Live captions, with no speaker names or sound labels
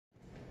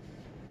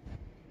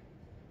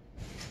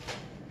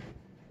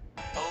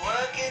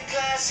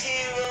class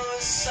hero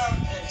is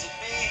something to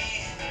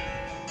be.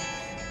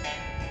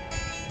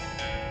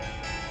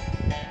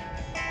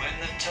 When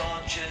they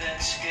tortured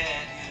and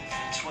scared you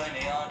for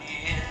 20 odd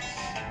years,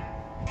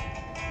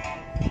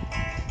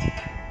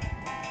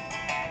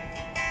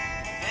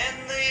 then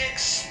they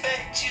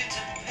expect you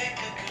to pick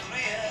a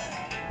career.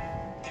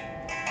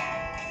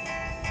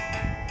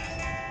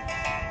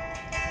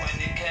 When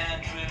you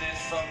can't really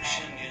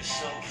function, you're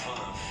so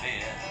full of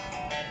fear.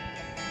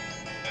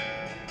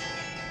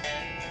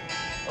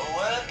 A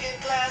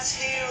working class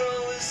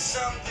hero is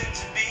something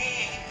to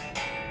be.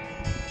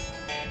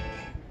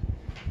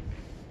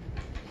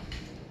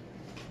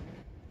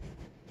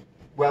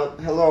 Well,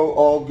 hello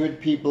all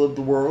good people of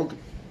the world.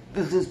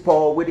 This is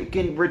Paul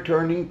Whittakin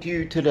returning to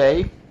you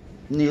today,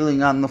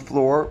 kneeling on the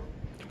floor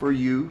for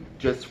you,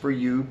 just for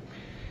you,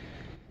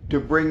 to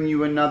bring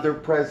you another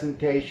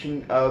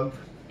presentation of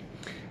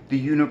the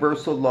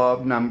universal law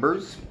of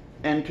numbers.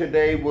 And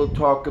today we'll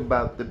talk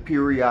about the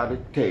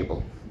periodic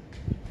table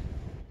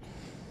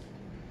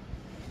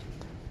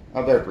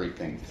of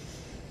everything.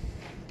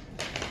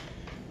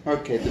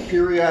 Okay, the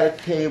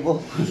periodic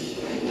table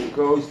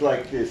goes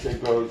like this.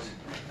 It goes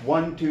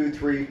 1, 2,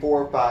 3,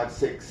 4, 5,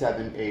 6,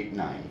 7, 8,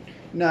 9.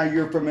 Now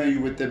you're familiar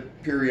with the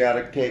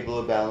periodic table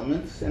of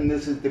elements, and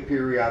this is the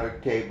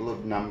periodic table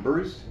of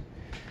numbers.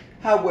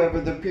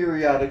 However, the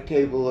periodic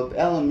table of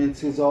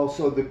elements is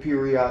also the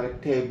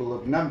periodic table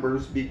of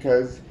numbers,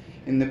 because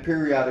in the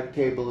periodic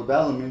table of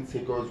elements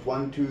it goes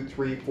 1, 2,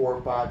 3,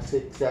 4, 5,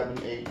 6,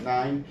 7, 8,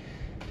 9,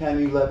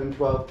 10, 11,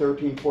 12,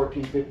 13,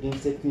 14, 15,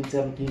 16,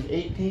 17,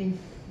 18,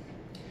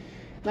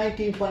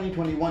 19, 20,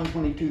 21,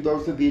 22.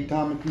 Those are the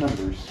atomic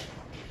numbers.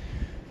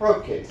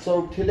 Okay,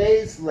 so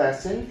today's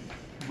lesson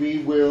we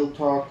will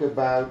talk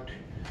about,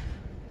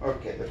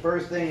 okay, the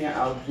first thing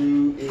I'll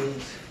do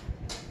is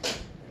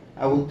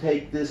I will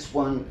take this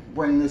one,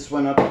 bring this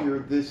one up here.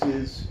 This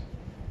is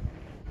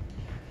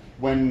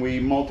when we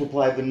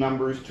multiply the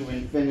numbers to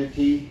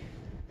infinity,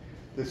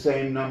 the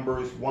same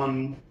numbers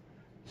 1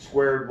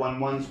 squared, 1,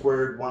 1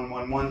 squared, 1,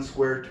 1, 1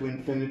 squared to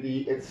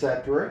infinity,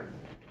 etc.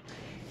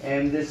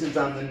 And this is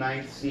on the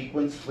ninth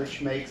sequence,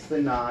 which makes the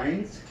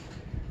 9s.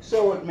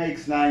 So it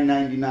makes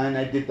 999.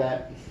 I did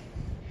that.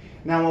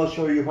 Now I'll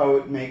show you how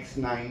it makes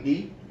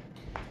 90.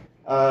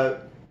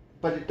 But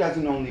it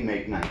doesn't only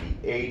make 90.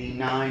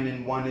 89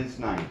 and 1 is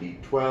 90.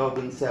 12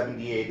 and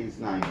 78 is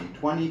 90.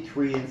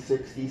 23 and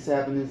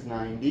 67 is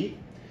 90.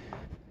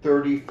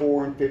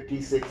 34 and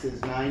 56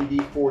 is 90.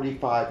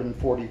 45 and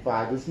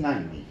 45 is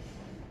 90.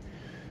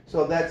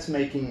 So that's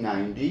making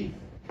 90.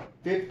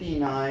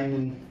 59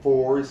 and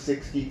 4 is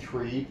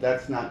 63.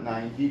 That's not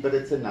 90, but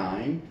it's a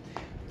 9.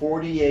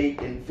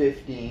 48 and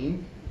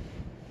 15.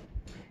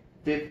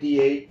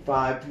 58,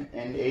 5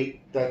 and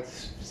 8,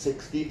 that's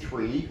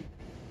 63.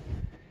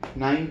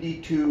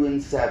 92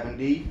 and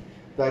 70,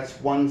 that's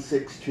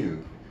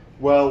 162.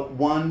 Well,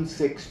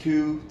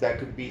 162, that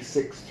could be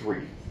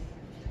 63.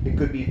 It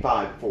could be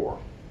 54.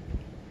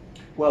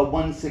 Well,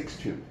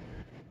 162.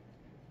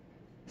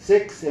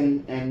 6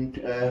 and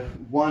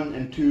 1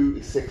 and 2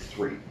 is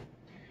 63.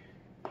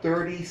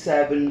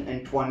 37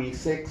 and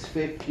 26,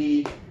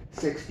 50,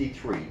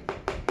 63.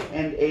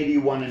 And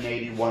 81 and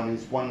 81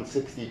 is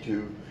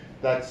 162.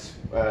 That's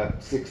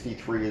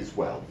 63 as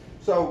well.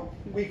 So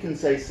we can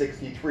say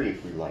 63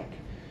 if we like.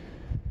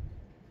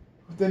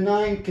 The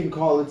 9 can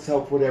call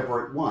itself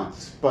whatever it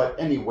wants. But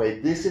anyway,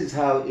 this is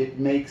how it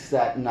makes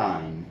that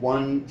 9.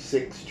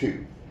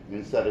 162.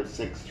 Instead of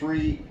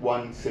 63,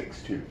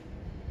 162.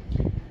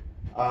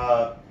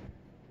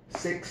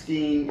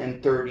 16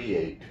 and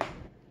 38.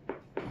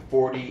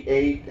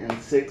 48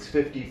 and 6,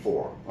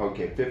 54.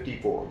 Okay,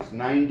 54.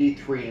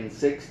 93 and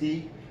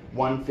 60,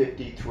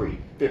 153.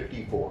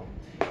 54.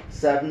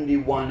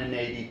 71 and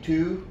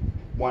 82,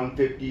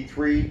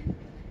 153,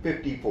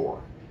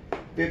 54.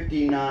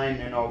 59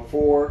 and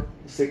 04,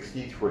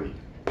 63.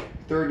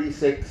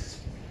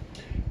 36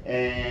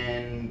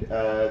 and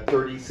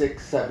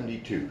 36,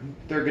 72.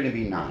 They're going to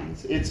be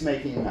 9s. It's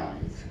making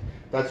 9s.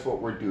 That's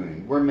what we're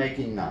doing. We're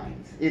making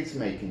 9s. It's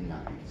making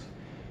 9s.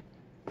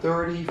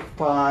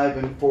 35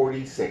 and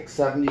 46.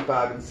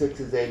 75 and 6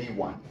 is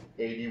 81.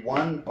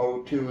 81,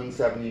 02 and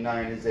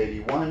 79 is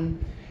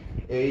 81.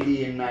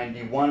 80 and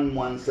 91,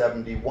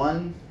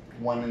 171,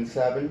 1 and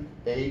 7,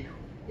 8,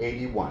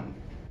 81.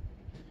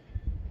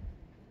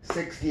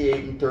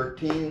 68 and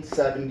 13,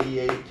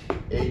 78,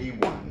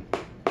 81.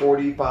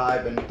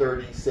 45 and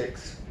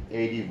 36,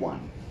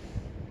 81.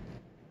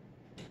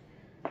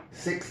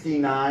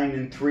 69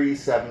 and 3,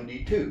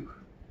 72.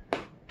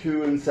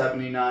 2 and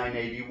 79,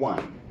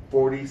 81.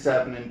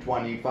 47 and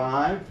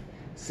 25,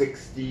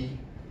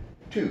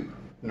 62.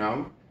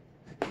 No,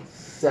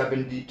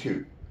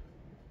 72.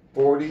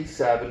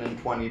 47 and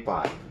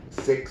 25,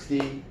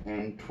 60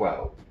 and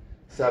 12,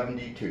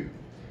 72.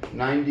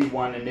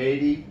 91 and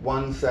 80,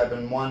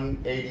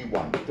 171,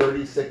 81.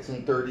 36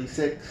 and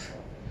 36,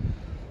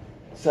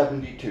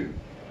 72.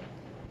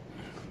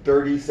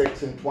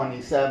 36 and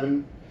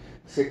 27,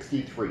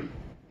 63.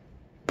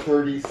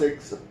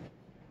 36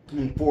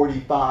 and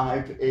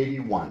 45,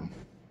 81.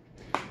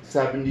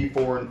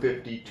 74 and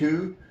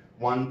 52,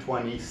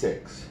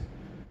 126.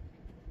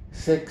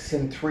 6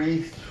 and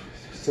 3,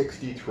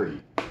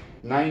 63.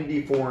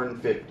 94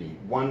 and 50,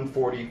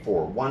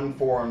 144. 1,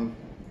 4 and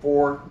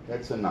 4,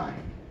 that's a 9.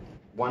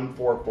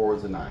 144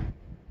 is a 9.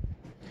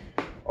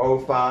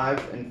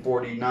 05 and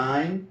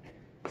 49,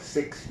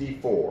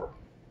 64.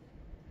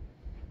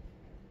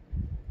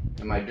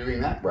 Am I doing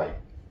that right?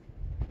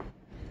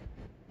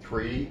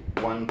 3,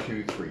 1,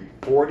 2, 3.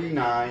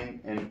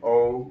 49 and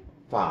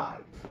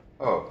 05.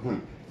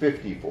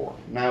 54.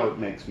 Now it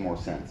makes more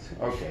sense.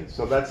 Okay,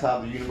 so that's how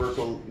the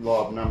universal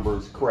law of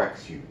numbers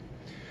corrects you.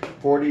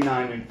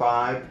 49 and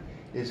 5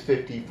 is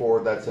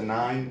 54, that's a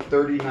 9.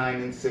 39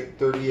 and 6,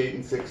 38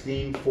 and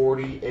 16,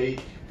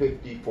 48,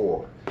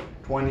 54.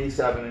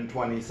 27 and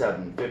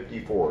 27,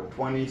 54.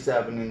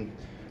 27 and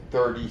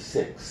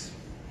 36,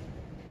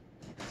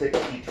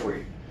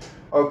 63.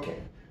 Okay,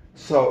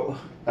 so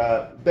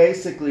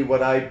basically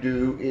what I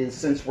do is,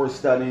 since we're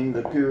studying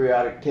the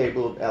periodic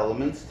table of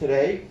elements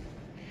today,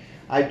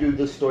 I do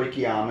the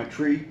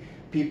stoichiometry.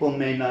 People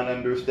may not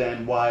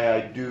understand why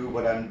I do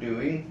what I'm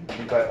doing,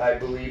 but I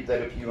believe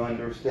that if you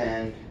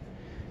understand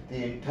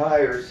the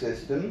entire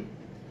system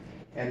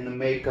and the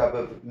makeup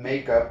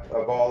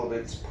of all of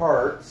its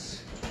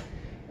parts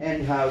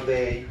and how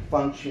they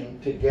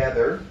function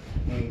together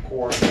in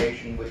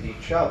coordination with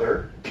each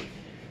other,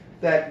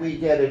 that we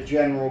get a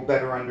general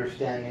better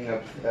understanding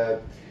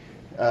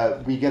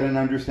of we get an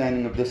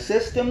understanding of the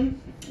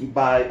system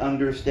by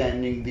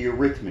understanding the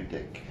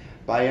arithmetic.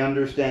 By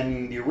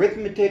understanding the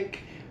arithmetic,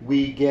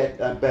 we get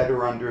a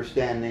better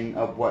understanding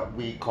of what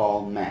we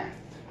call math,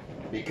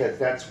 because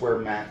that's where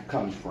math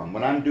comes from.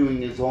 What I'm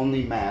doing is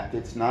only math.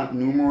 It's not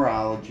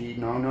numerology.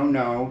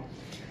 No.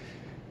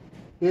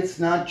 It's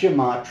not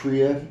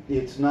gematria.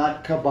 It's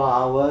not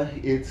Kabbalah.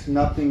 It's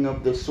nothing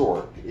of the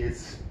sort.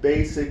 It's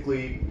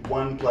basically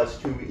 1 plus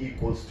 2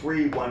 equals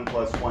 3, 1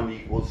 plus 1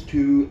 equals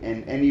 2,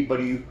 and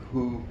anybody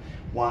who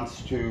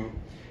wants to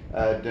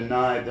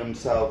deny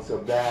themselves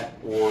of that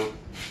or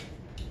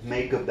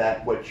make of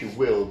that what you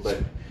will, but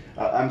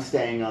I'm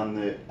staying on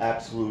the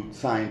absolute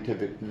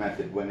scientific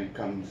method when it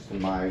comes to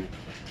my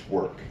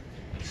work.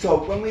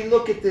 So when we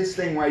look at this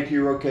thing right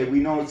here, okay, we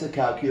know it's a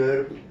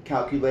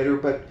calculator,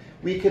 but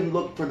we can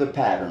look for the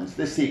patterns,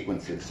 the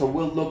sequences. So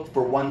we'll look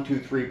for 1, 2,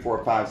 3,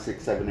 4, 5,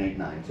 6, 7, 8,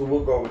 9. So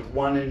we'll go with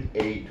 1 and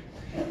 8.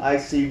 I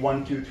see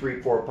 1, 2,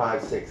 3, 4,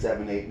 5, 6,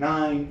 7, 8,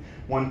 9.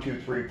 1,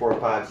 2, 3, 4,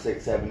 5,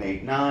 6, 7,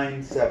 8,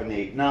 9. 7,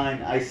 8,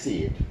 9. I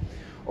see it.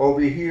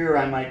 Over here,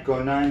 I might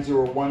go 9,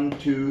 0, 1,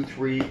 2,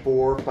 3,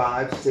 4,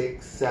 5,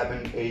 6,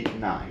 7, 8,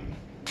 9.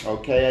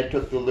 Okay, I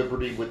took the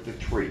liberty with the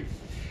 3.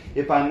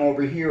 If I'm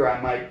over here, I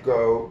might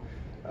go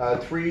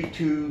 3,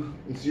 2,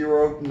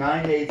 0,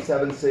 9, 8,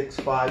 7, 6,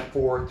 5,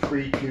 4,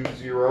 3, 2,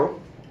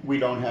 0. We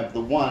don't have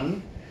the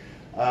 1,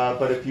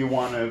 but if you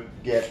want to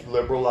get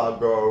liberal, I'll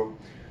go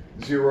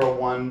 0,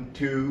 1,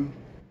 2,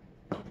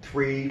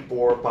 3,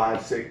 4,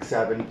 5, 6,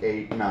 7,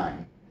 8,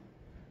 9.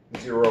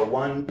 0,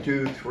 1,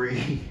 2,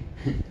 3,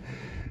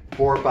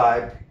 4,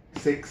 5,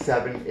 6,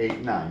 7, 8,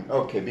 9.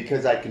 Okay,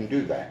 because I can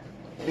do that,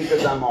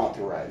 because I'm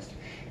authorized.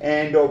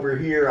 And over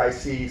here I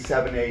see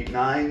 7, 8,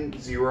 9,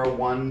 0,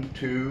 1,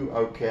 2,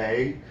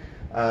 okay.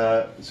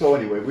 So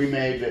anyway, we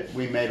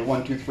made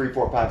 1, 2, 3,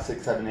 4, 5,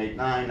 6, 7, 8,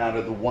 9 out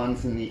of the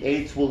 1s and the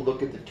 8s. We'll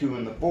look at the 2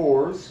 and the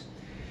 4s.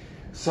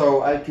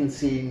 So I can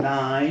see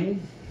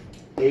 9,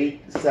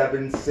 8,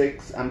 7,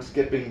 6, I'm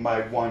skipping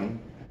by 1,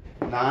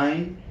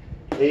 9,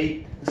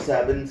 8,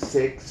 7,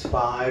 6,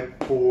 5,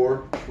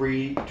 4,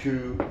 3,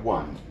 2,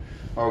 1.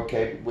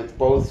 Okay, with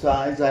both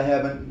sides I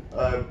haven't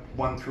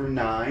 1 through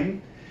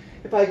 9.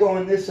 If I go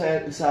on this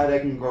side, I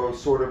can go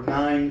sort of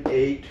 9,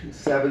 8,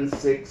 7,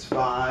 6,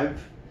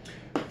 5,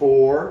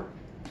 4,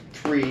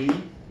 3,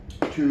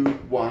 2,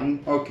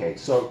 1. Okay,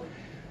 so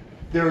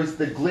there's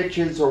the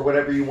glitches or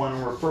whatever you want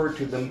to refer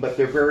to them, but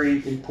they're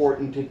very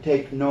important to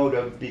take note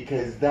of,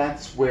 because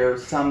that's where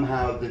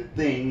somehow the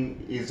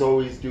thing is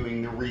always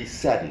doing the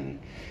resetting.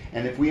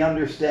 And if we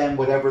understand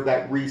whatever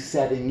that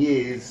resetting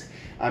is,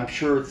 I'm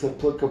sure it's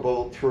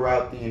applicable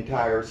throughout the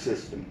entire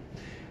system.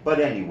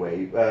 But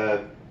anyway,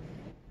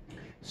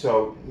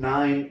 so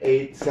 9,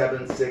 8,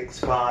 7, 6,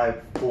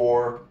 5,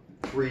 4,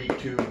 3,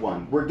 2,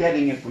 1. We're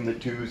getting it from the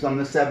 2s. On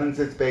the 7s,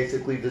 it's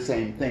basically the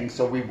same thing,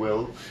 so we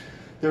will.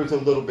 There's a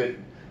little bit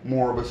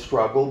more of a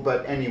struggle,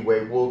 but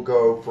anyway, we'll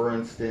go, for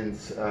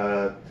instance,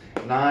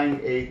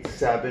 9, 8,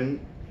 7,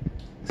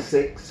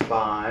 6,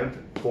 5,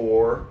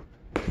 4,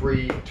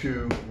 3,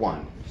 2,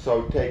 1.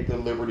 So take the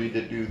liberty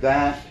to do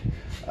that.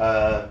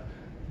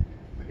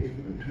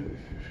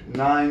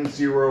 9,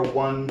 0,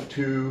 1,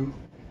 2,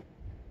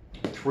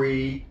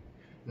 3,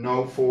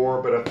 no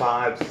 4, but a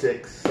 5,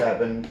 6,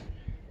 7,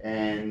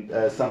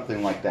 and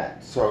something like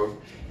that. So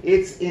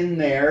it's in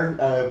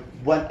there.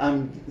 What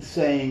I'm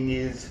saying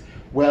is,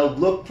 well,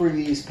 look for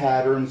these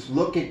patterns,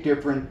 look at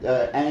different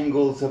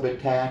angles of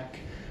attack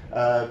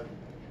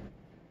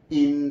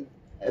in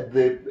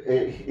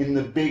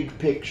the big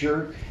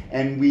picture,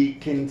 and we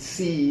can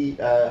see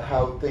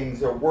how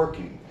things are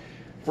working.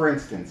 For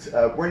instance,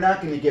 we're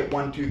not going to get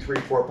 1, 2,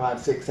 3, 4, 5,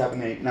 6,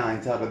 7, 8,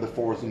 9s out of the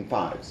 4s and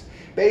 5s.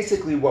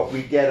 Basically, what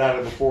we get out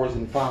of the 4s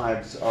and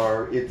 5s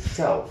are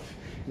itself.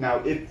 Now,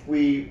 if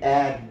we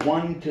add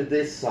 1 to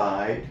this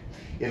side,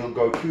 it'll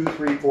go 2,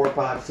 3, 4,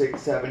 5,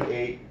 6, 7,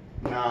 8,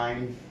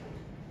 9,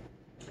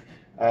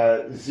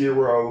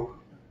 0,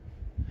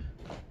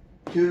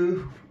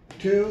 2,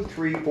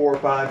 3, 4,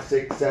 5,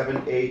 6,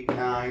 7, 8,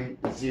 9,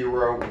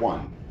 0,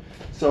 1.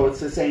 So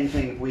it's the same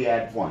thing if we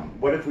add 1.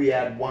 What if we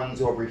add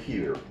 1s over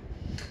here?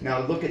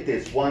 Now look at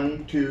this.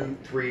 1, 2,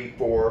 3,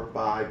 4,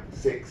 5,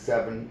 6,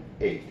 7,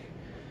 8,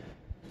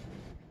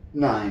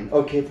 9.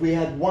 Okay, if we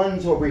add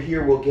 1s over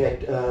here, we'll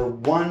get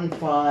 1,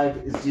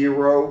 5,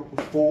 0,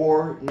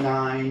 4,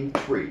 9,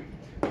 3.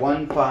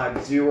 1,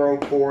 5,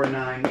 0, 4,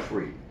 9,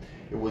 3.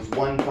 It was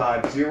 1,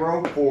 5,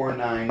 0, 4,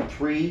 9,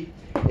 3,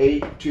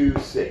 8, 2,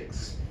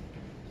 6.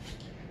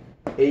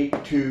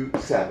 8, 2,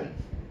 7.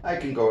 I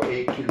can go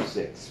 8, 2,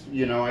 6.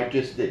 You know, I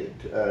just did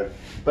it.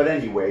 But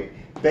anyway,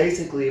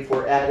 basically if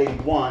we're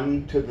adding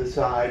 1 to the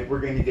side, we're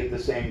going to get the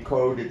same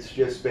code. It's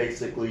just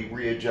basically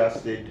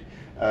readjusted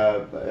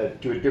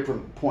to a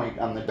different point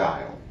on the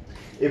dial.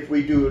 If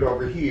we do it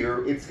over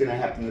here, it's going to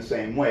happen the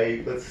same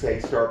way. Let's say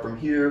start from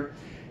here.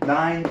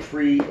 9,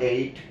 3,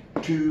 8,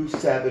 2,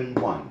 7,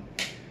 1.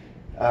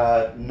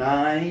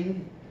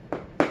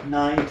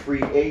 9,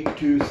 3, 8,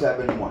 2,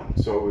 7, 1.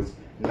 So it was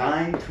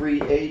 9,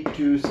 3, 8,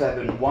 2,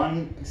 7,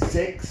 1,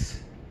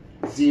 6,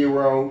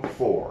 0,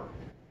 4.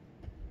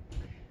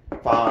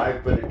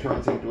 5, but it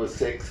turns into a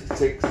 6,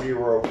 6,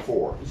 0,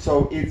 4.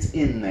 So it's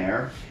in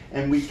there,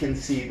 and we can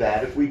see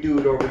that. If we do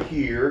it over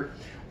here,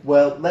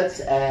 well, let's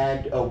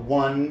add a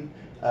 1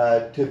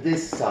 to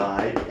this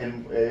side,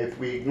 and if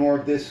we ignore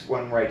this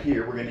one right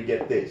here, we're going to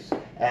get this.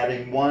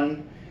 Adding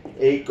 1,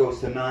 8 goes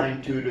to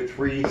 9, 2 to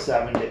 3,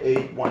 7 to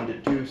 8, 1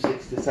 to 2,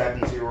 6 to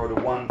 7, 0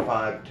 to 1,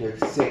 5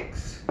 to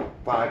 6,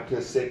 5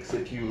 to 6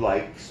 if you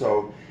like.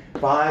 So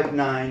 5,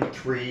 9,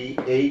 3,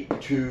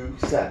 8, 2,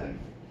 7.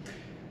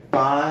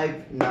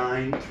 5,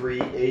 9,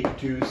 3, 8,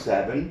 2,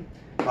 7.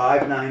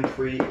 5, 9,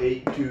 3,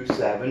 8, 2,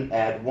 7.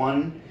 Add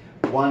 1,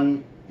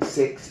 1,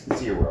 6,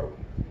 0.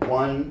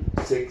 1,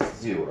 6,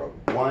 0.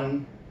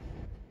 1,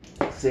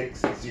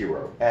 6,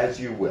 0. As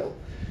you will.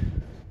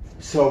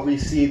 So we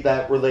see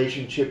that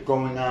relationship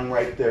going on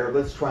right there.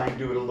 Let's try and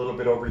do it a little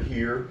bit over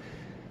here.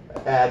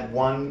 Add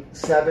 1,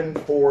 7,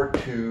 4,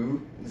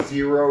 2,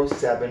 0,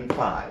 7,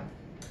 5.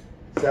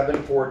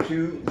 7, 4,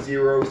 2,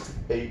 0,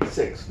 8,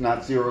 6.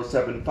 Not 0,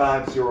 7,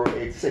 5, 0,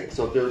 8, 6.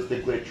 So there's the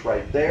glitch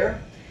right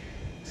there.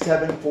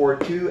 7, 4,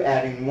 2,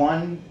 adding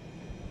 1,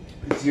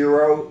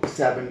 0,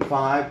 7,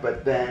 5,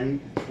 but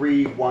then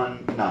 3,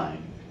 1,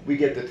 9. We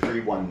get the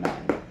 3, 1,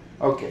 9.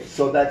 Okay,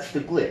 so that's the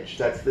glitch.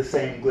 That's the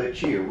same glitch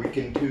here.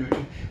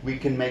 We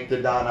can make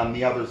the dot on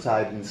the other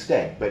side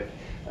instead.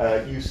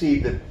 But you see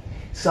that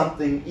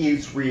something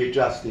is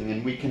readjusting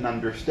and we can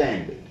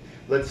understand it.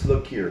 Let's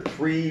look here.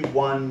 3,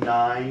 1,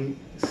 9,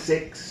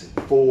 6,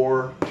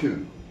 4,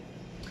 2.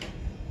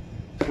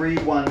 3,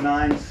 1,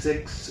 9,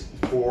 6,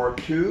 4,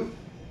 2.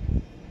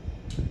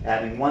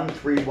 Adding 1,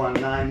 3, 1,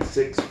 9,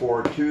 6,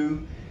 4,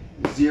 2,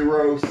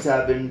 0,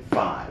 7,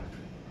 5.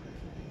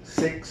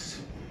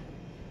 6,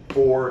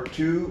 4,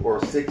 2,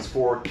 or 6,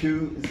 4,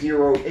 2,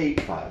 0,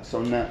 8, 5.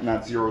 So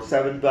not 0,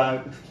 7,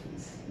 5,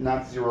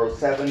 not 0,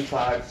 7,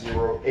 5,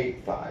 0,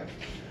 8, 5.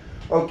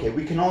 Okay,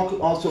 we can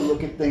also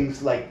look at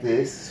things like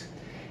this,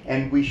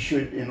 and we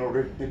should, in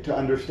order to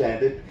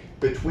understand it,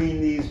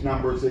 between these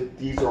numbers,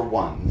 these are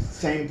 1s.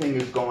 Same thing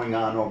is going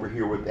on over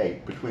here with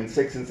 8. Between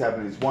 6 and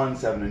 7 is 1,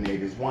 7 and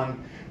 8 is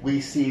 1.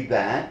 We see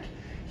that.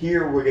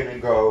 Here we're going to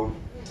go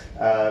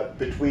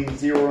between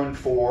 0 and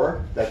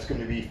 4. That's going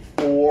to be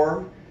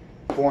 4.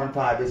 4 and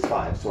 5 is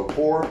 5. So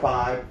 4,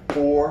 5,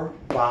 4,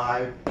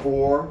 5,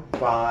 4,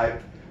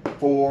 5,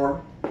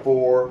 4,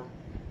 4,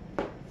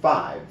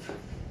 5.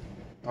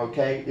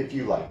 Okay, if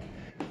you like.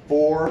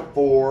 4,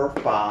 4,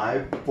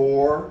 5,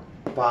 4,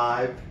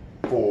 5,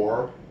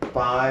 4,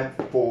 5,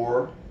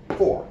 4,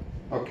 4.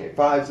 Okay,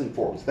 5s and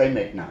 4s, they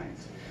make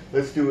 9s.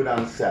 Let's do it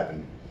on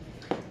 7.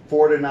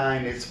 4 to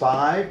 9 is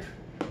 5.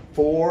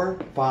 4,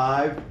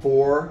 5,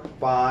 4,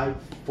 5,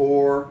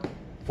 4,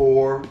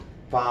 4,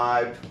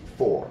 5,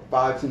 4.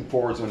 5s and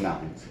 4s are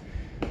 9s.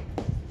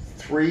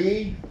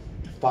 3,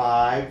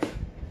 5.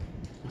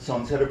 So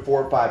instead of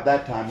 4, 5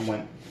 that time, we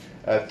went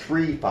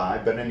 3,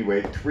 5. But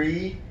anyway,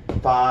 3,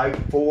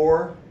 5,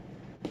 4,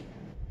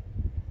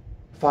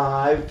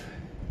 5,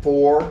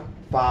 4,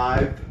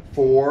 5,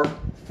 4,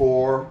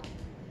 4,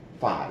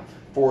 5.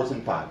 4s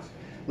and 5s.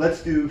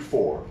 Let's do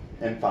 4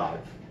 and 5.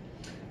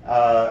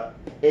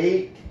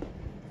 8,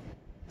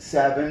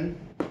 7,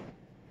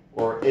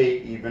 or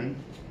 8 even.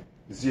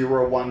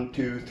 0, 1,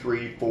 2,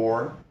 3,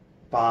 4,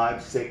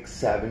 5, 6,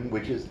 7,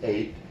 which is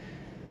 8.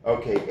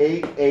 Okay,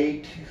 8,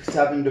 8,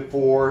 7 to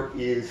 4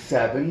 is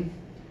 7.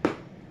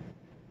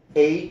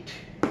 8,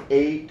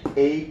 8,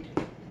 8,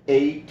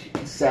 8,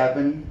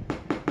 7.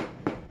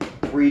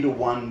 3 to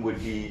 1 would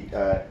be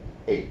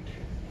 8.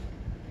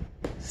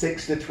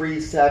 6 to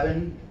 3,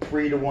 7.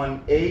 3 to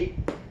 1, 8.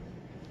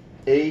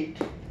 8,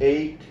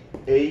 8,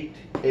 8,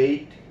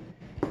 8,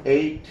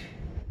 8,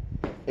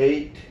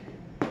 8,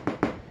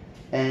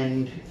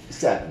 and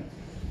 7.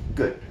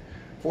 Good.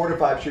 4 to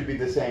 5 should be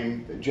the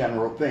same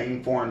general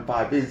thing. 4 and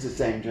 5 is the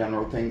same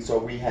general thing. So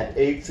we had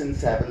 8s and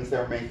 7s.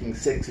 They're making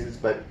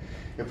 6s, but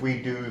if we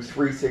do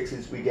 3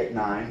 6s, we get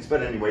 9s.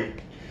 But anyway,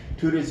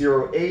 2 to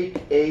 0, 8,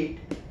 8,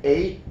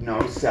 8,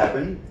 no,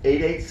 7,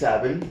 8, 8,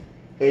 7,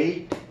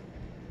 8,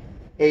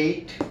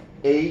 8,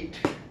 8,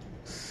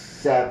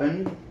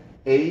 7,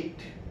 8,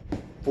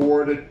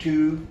 4 to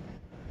 2,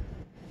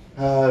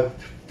 4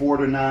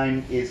 to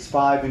 9 is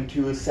 5, and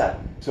 2 is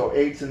 7. So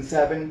 8s and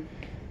 7,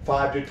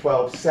 5 to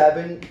 12,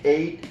 7,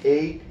 8,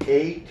 8,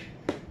 8,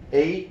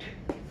 8,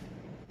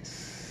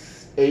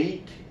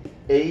 8,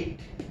 8,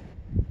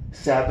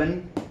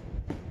 7,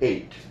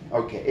 8.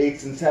 Okay,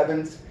 8s and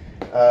 7s.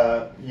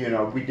 You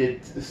know, we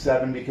did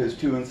 7 because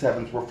 2 and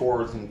 7s were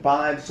 4s and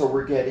 5s, so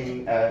we're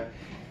getting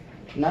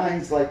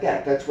 9s like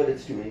that. That's what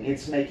it's doing.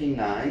 It's making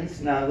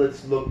 9s. Now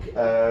let's look,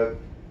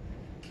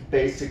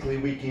 basically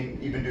we can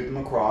even do them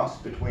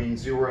across between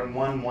 0 and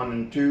 1, 1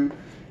 and 2,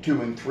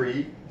 2 and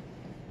 3.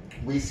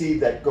 We see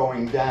that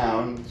going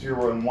down,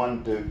 0 and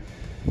 1 to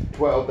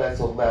 12, that's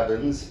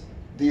 11s.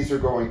 These are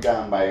going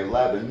down by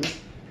 11s.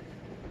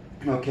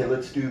 Okay,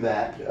 let's do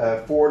that.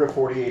 4 to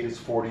 48 is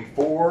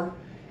 44.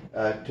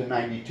 To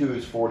 92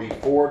 is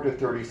 44. To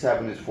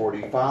 37 is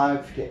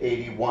 45. To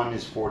 81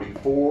 is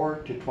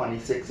 44. To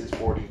 26 is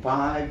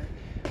 45.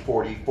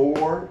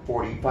 44,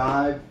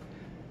 45,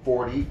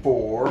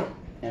 44,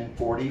 and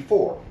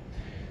 44.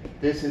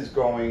 This is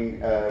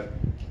going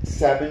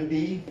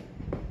 70.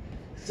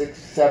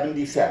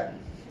 77.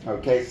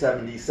 Okay,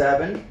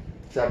 77,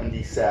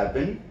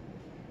 77.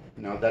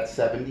 No, that's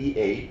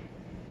 78.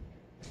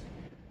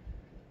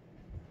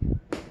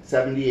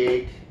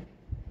 78,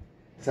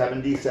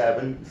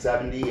 77,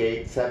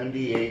 78,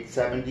 78,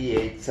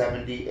 78,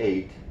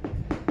 78,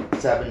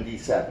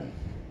 77.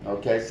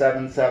 Okay,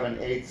 7, 7,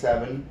 8,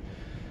 7,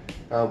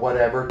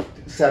 whatever.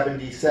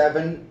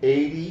 77,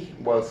 80,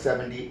 well,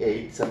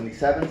 78,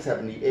 77,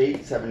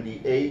 78,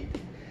 78,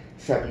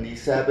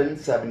 77,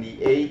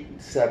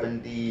 78,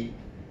 77,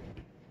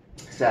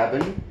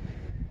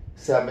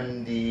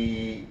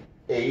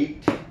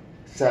 78,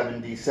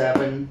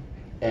 77,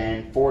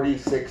 and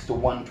 46 to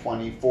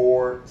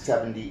 124,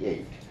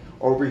 78.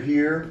 Over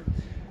here,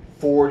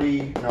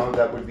 40, no,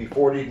 that would be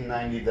 40 to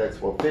 90,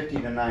 that's, well,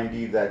 50 to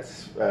 90,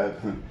 that's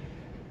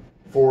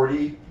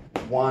 40,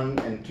 1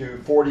 and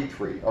 2,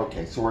 43.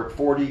 Okay, so we're at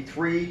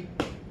 43,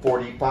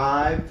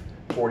 45,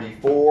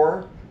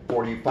 44,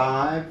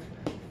 45,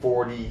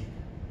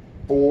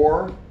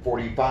 44,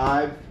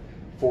 45,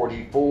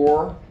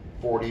 44,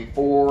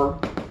 44,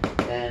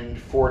 and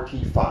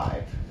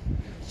 45.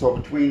 So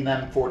between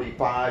them,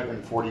 45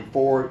 and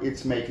 44,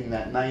 it's making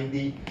that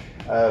 90.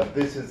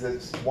 This is the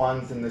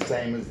 1s and the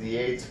same as the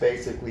 8s.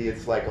 Basically,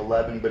 it's like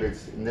 11, but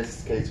it's in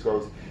this case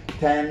goes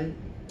 10,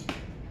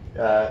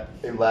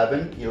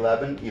 11, 11,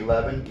 11,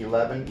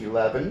 11,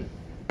 11,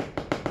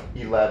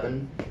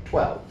 11,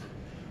 12.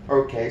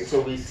 Okay,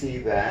 so we see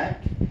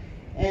that.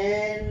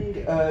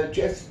 And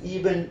just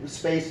even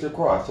spaced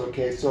across.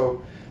 Okay,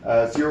 so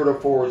 0 to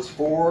 4 is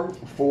 4,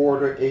 4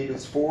 to 8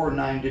 is 4,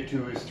 9 to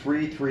 2 is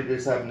 3, 3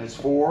 to 7 is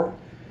 4,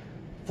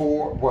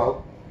 4,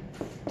 well,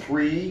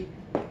 3,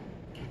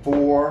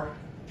 4,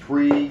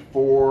 3,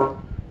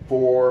 4,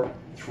 4,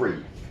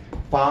 3,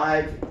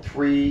 5,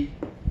 3,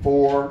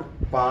 4,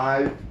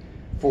 5,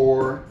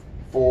 4,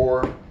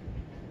 4,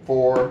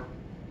 4,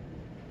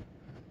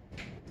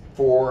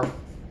 4,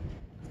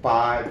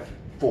 5,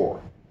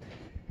 4.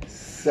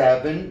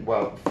 7,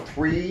 well,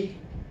 3,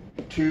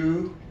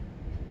 2,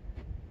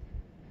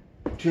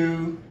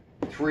 2,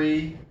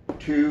 3,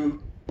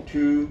 2,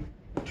 2,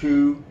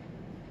 2,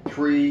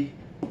 3,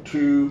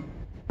 2,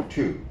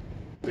 2,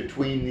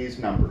 between these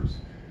numbers.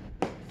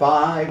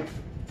 5,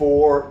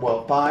 4,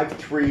 well, 5,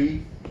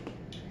 3,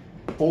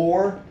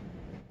 4,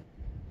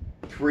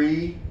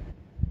 3,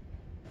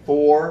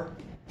 4,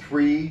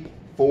 3,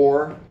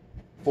 4,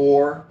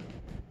 4,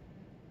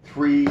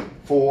 3,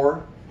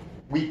 4.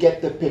 We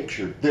get the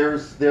picture.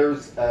 There's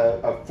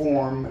a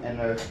form and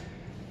a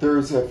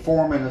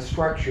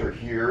structure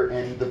here,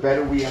 and the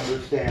better we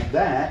understand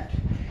that,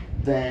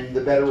 then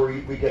the better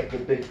we get the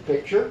big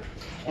picture.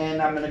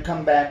 And I'm going to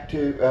come back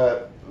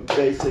to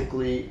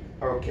basically,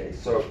 okay,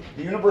 so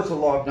the universal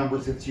law of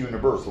numbers, it's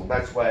universal.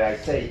 That's why I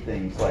say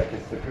things like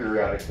it's the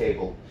periodic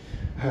table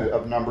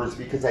of numbers,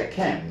 because I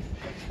can.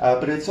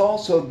 But it's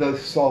also the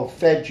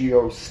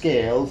solfeggio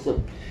scales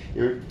of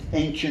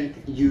ancient,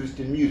 used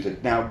in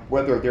music. Now,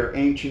 whether they're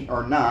ancient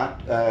or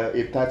not,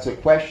 if that's a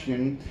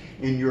question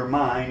in your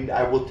mind,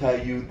 I will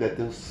tell you that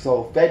the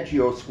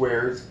solfeggio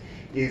squares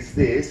is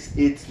this.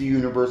 It's the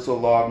universal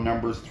law of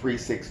numbers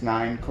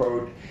 369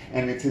 code,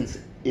 and it's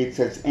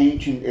as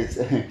ancient as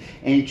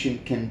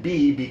ancient can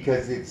be,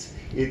 because it's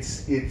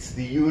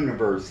the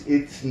universe,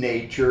 it's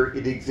nature.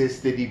 It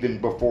existed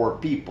even before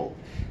people.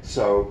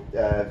 So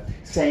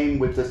same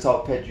with the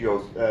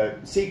solfeggio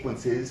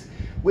sequences.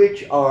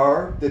 which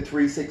are the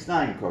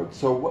 369 codes.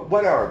 So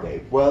what are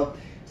they? Well,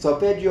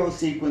 solfeggio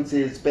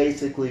sequences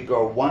basically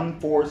go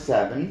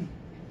 147,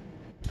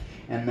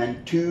 and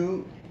then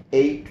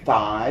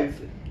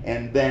 285,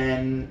 and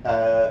then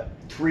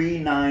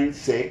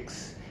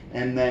 396,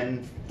 and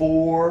then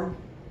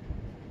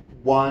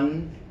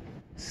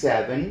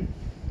 417,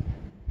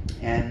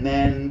 and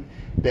then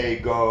they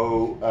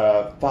go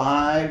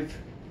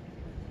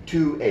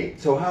 528.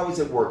 So how is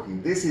it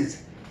working? This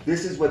is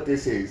what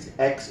this is.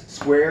 X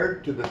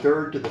squared to the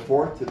third, to the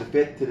fourth, to the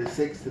fifth, to the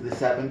sixth, to the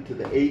seventh, to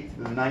the eighth,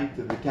 to the ninth,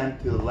 to the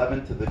 10th, to the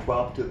 11th, to the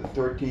 12th, to the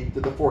 13th,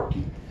 to the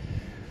 14th.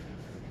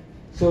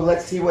 So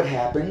let's see what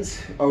happens.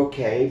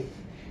 Okay,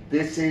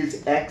 this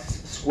is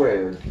x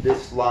squared,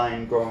 this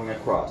line going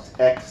across.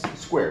 X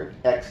squared,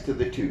 x to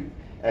the 2,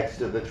 x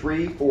to the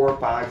 3, 4,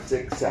 5,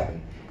 6,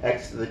 7.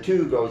 X to the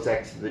 2 goes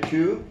x to the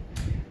 2.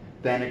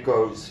 Then it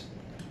goes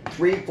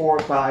 3, 4,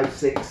 5,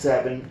 6,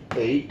 7,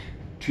 8,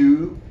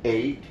 2,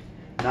 8,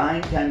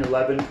 9, 10,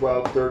 11,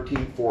 12,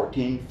 13,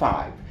 14,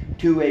 5.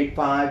 2, 8,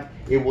 5.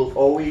 It will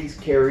always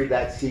carry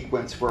that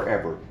sequence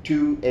forever.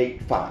 2,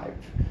 8, 5.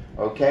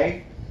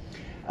 Okay?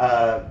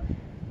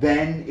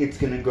 Then it's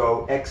going to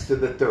go x to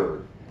the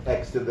third.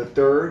 X to the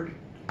third,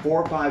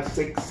 4, 5,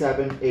 6,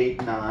 7,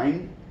 8,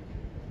 9,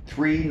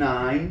 3,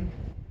 9,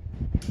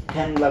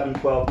 10, 11,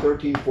 12,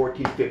 13,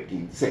 14,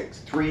 15, 6.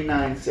 3,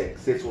 9,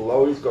 6. This will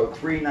always go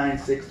 3, 9,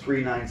 6,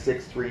 3, 9,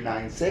 6, 3,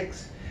 9,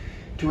 6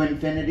 to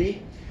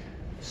infinity.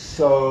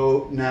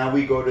 So now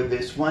we go to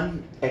this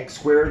one. X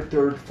squared,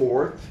 third,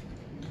 fourth,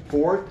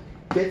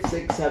 fifth,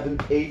 sixth,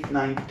 seventh, eighth,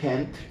 ninth,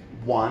 10th,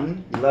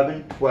 1,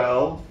 11,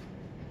 12,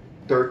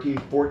 13,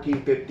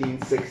 14,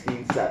 15,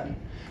 16, 7.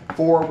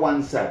 4,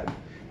 1, 7.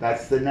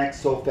 That's the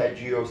next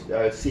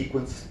solfeggio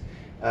sequence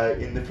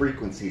in the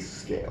frequency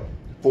scale.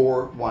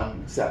 4,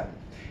 1, 7.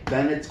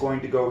 Then it's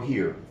going to go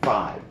here.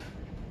 5.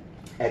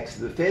 X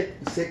to the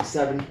fifth, 6,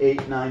 7,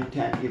 8, 9,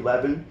 10,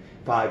 11,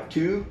 5,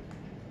 2,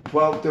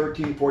 12,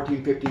 13,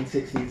 14, 15,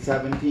 16,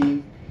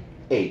 17,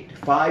 8.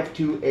 5,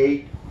 2,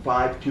 8.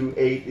 5, 2,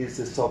 8 is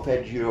the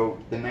solfeggio,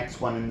 the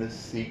next one in this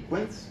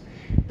sequence.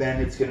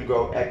 Then it's going to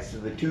go x to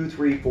the 2,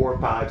 3, 4,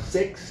 5,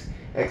 6,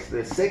 x to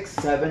the 6,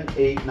 7,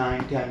 8,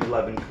 9, 10,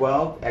 11,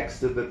 12, x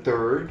to the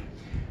third,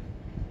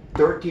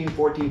 13,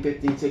 14,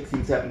 15,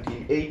 16,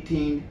 17,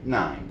 18,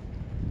 9.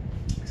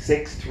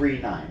 6, 3,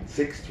 9.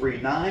 6,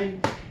 3,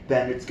 9.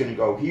 Then it's going to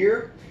go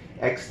here,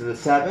 x to the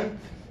 7th,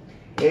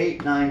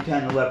 8, 9,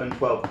 10, 11,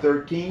 12,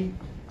 13,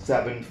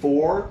 7,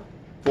 4,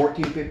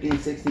 14, 15,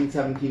 16,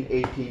 17,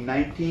 18,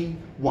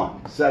 19,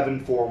 1.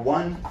 7, 4,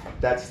 1.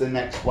 That's the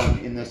next one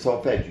in the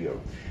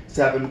solfeggio.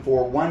 7,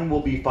 4, 1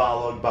 will be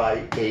followed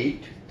by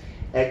 8.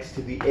 X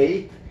to the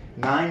 8th.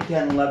 9,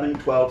 10, 11,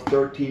 12,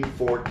 13,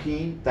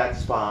 14.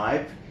 That's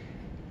 5.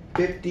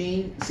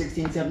 15,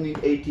 16, 17,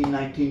 18,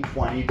 19,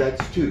 20.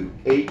 That's 2.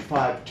 8,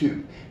 5,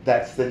 2.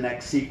 That's the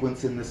next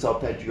sequence in the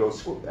solfeggio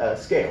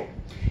scale.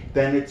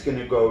 Then it's going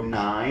to go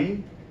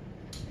 9.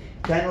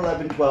 10,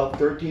 11, 12,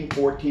 13,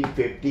 14,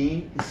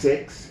 15,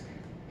 6,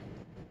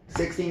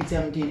 16,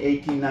 17,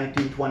 18,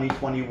 19, 20,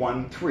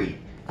 21, 3.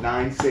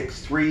 9,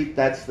 6, 3,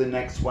 that's the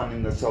next one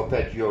in the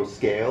solfeggio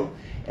scale.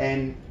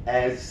 And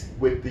as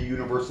with the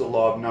universal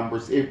law of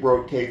numbers, it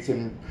rotates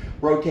and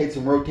rotates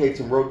and rotates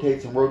and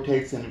rotates and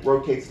rotates, and it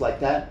rotates like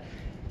that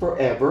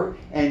forever,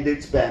 and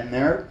it's been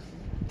there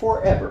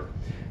forever.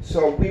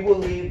 So we will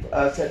leave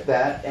us at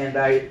that, and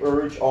I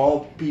urge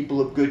all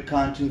people of good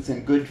conscience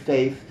and good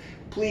faith,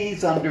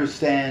 please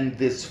understand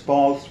this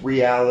false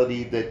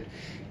reality that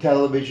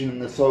television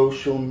and the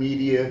social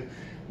media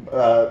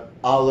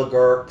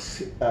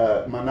oligarchs,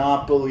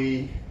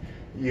 monopoly,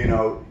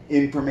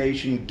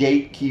 information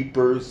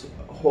gatekeepers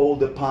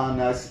hold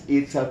upon us.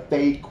 It's a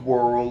fake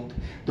world.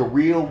 The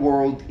real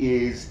world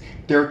is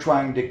they're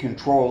trying to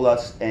control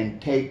us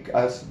and take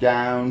us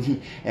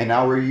down and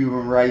our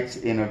human rights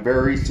in a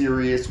very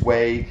serious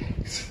way.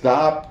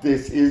 Stop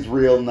this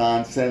Israel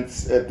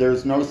nonsense.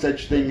 There's no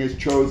such thing as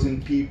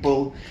chosen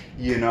people.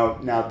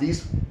 Now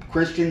these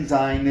Christian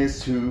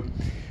Zionists who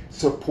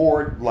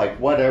support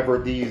whatever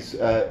these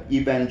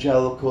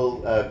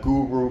evangelical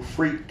guru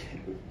freak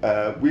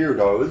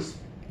weirdos,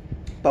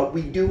 but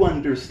we do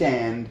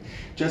understand,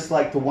 just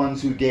like the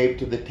ones who gave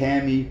to the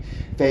Tammy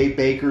Faye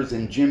Bakers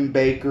and Jim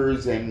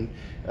Bakers and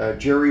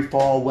Jerry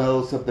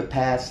Falwells of the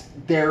past,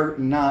 they're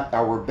not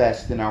our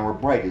best and our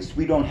brightest.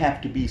 We don't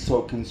have to be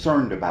so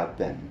concerned about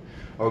them,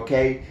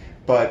 okay?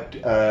 But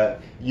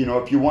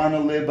if you want to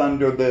live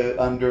under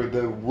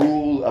the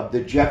rule of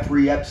the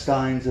Jeffrey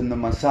Epsteins and the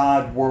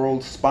Mossad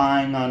world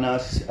spying on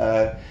us,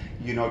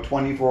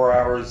 24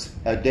 hours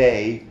a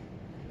day,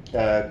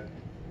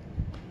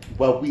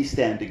 well, we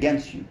stand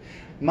against you.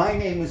 My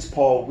name is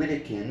Paul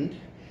Wittekind,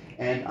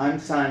 and I'm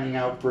signing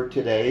out for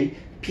today.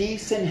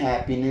 Peace and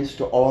happiness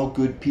to all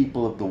good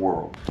people of the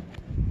world.